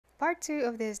part 2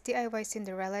 of this DIY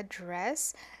Cinderella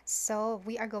dress. So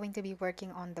we are going to be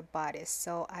working on the bodice.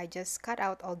 So I just cut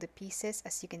out all the pieces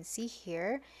as you can see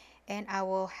here, and I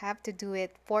will have to do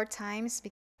it 4 times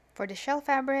for the shell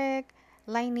fabric,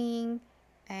 lining,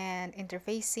 and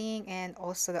interfacing, and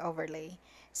also the overlay.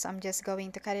 So I'm just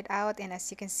going to cut it out, and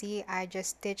as you can see, I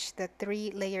just stitched the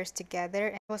 3 layers together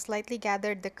and I will slightly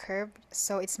gathered the curve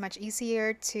so it's much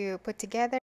easier to put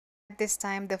together. This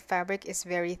time the fabric is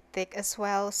very thick as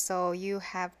well, so you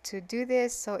have to do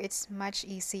this so it's much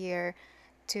easier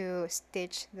to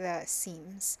stitch the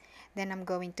seams. Then I'm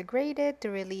going to grade it to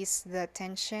release the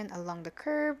tension along the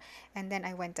curve, and then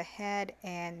I went ahead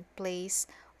and placed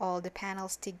all the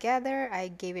panels together. I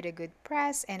gave it a good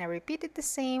press and I repeated the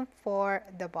same for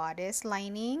the bodice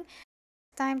lining.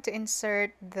 Time to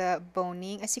insert the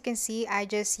boning. As you can see, I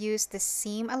just used the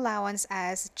seam allowance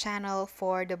as channel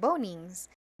for the bonings.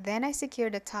 Then I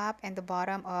secure the top and the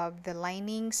bottom of the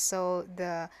lining so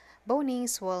the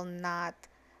bonings will not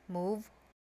move.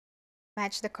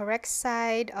 Match the correct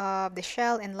side of the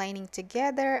shell and lining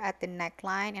together at the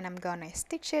neckline, and I'm gonna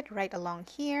stitch it right along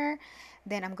here.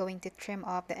 Then I'm going to trim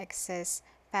off the excess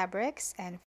fabrics,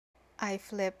 and I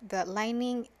flipped the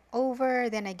lining over,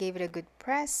 then I gave it a good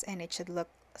press and it should look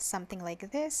something like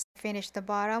this. Finished the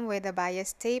bottom with a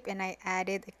bias tape and I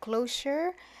added a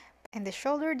closure and the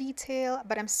shoulder detail,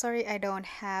 but I'm sorry I don't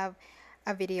have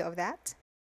a video of that.